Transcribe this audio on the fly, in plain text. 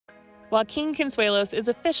Joaquin Consuelos is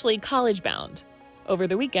officially college-bound. Over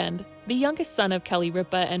the weekend, the youngest son of Kelly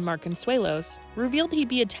Ripa and Mark Consuelos revealed he'd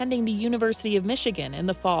be attending the University of Michigan in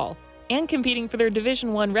the fall and competing for their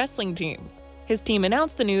Division I wrestling team. His team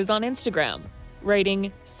announced the news on Instagram,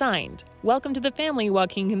 writing, "Signed, welcome to the family,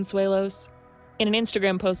 Joaquin Consuelos." In an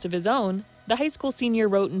Instagram post of his own, the high school senior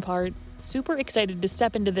wrote in part, "Super excited to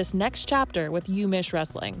step into this next chapter with UMich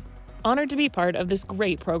Wrestling. Honored to be part of this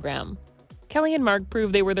great program." Kelly and Mark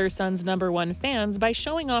proved they were their son's #1 fans by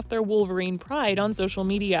showing off their Wolverine pride on social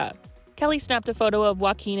media. Kelly snapped a photo of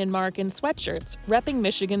Joaquin and Mark in sweatshirts, repping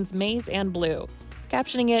Michigan's maize and blue,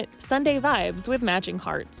 captioning it, "Sunday vibes with matching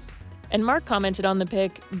hearts." And Mark commented on the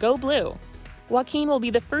pic, "Go Blue." Joaquin will be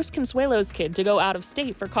the first Consuelos kid to go out of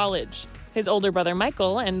state for college. His older brother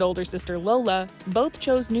Michael and older sister Lola both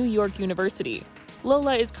chose New York University.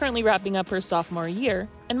 Lola is currently wrapping up her sophomore year,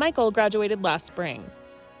 and Michael graduated last spring.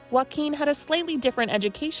 Joaquin had a slightly different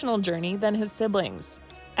educational journey than his siblings.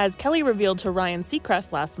 As Kelly revealed to Ryan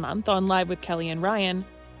Seacrest last month on Live with Kelly and Ryan,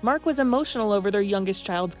 Mark was emotional over their youngest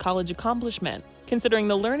child's college accomplishment, considering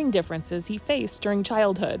the learning differences he faced during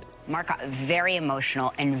childhood. Mark got very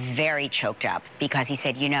emotional and very choked up because he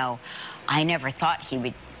said, I never thought he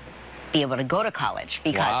would be able to go to college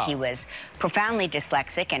because he was profoundly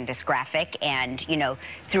dyslexic and dysgraphic and,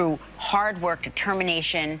 through hard work,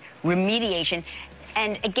 determination, remediation.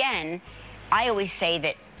 And again, I always say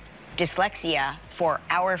that dyslexia, for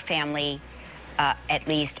our family at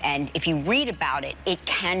least, and if you read about it, it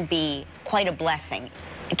can be quite a blessing.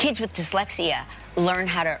 Kids with dyslexia learn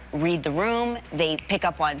how to read the room. They pick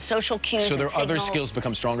up on social cues. So their other skills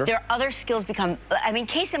become stronger? Their other skills become,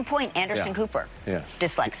 case in point, Anderson Cooper,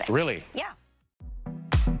 dyslexic. Really? Yeah.